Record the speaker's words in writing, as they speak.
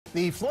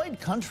The Floyd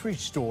Country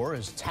Store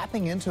is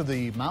tapping into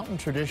the mountain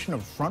tradition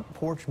of front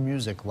porch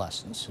music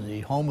lessons.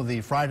 The home of the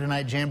Friday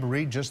Night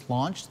Jamboree just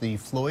launched the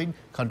Floyd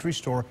Country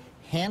Store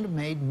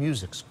Handmade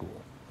Music School.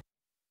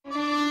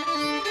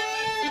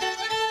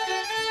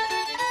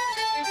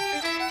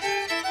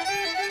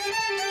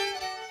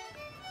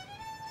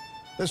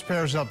 This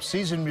pairs up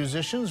seasoned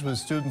musicians with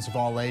students of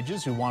all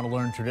ages who want to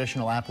learn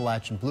traditional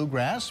Appalachian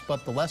bluegrass,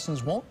 but the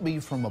lessons won't be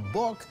from a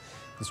book.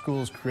 The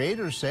school's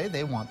creators say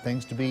they want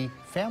things to be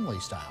family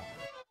style.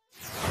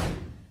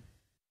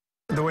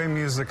 The way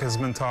music has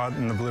been taught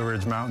in the Blue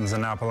Ridge Mountains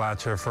in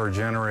Appalachia for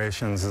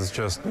generations is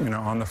just,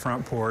 on the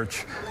front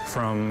porch,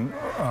 from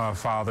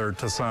father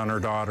to son or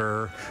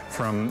daughter,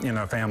 from,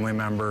 family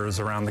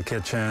members around the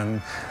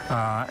kitchen.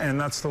 And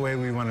that's the way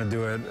we want to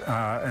do it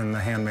in the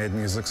Handmade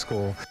Music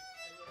School.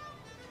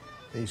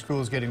 The school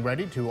is getting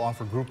ready to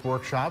offer group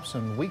workshops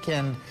and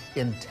weekend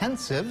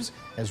intensives,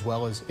 as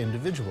well as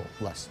individual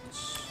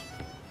lessons.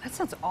 That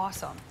sounds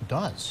awesome. It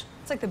does.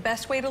 It's like the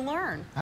best way to learn.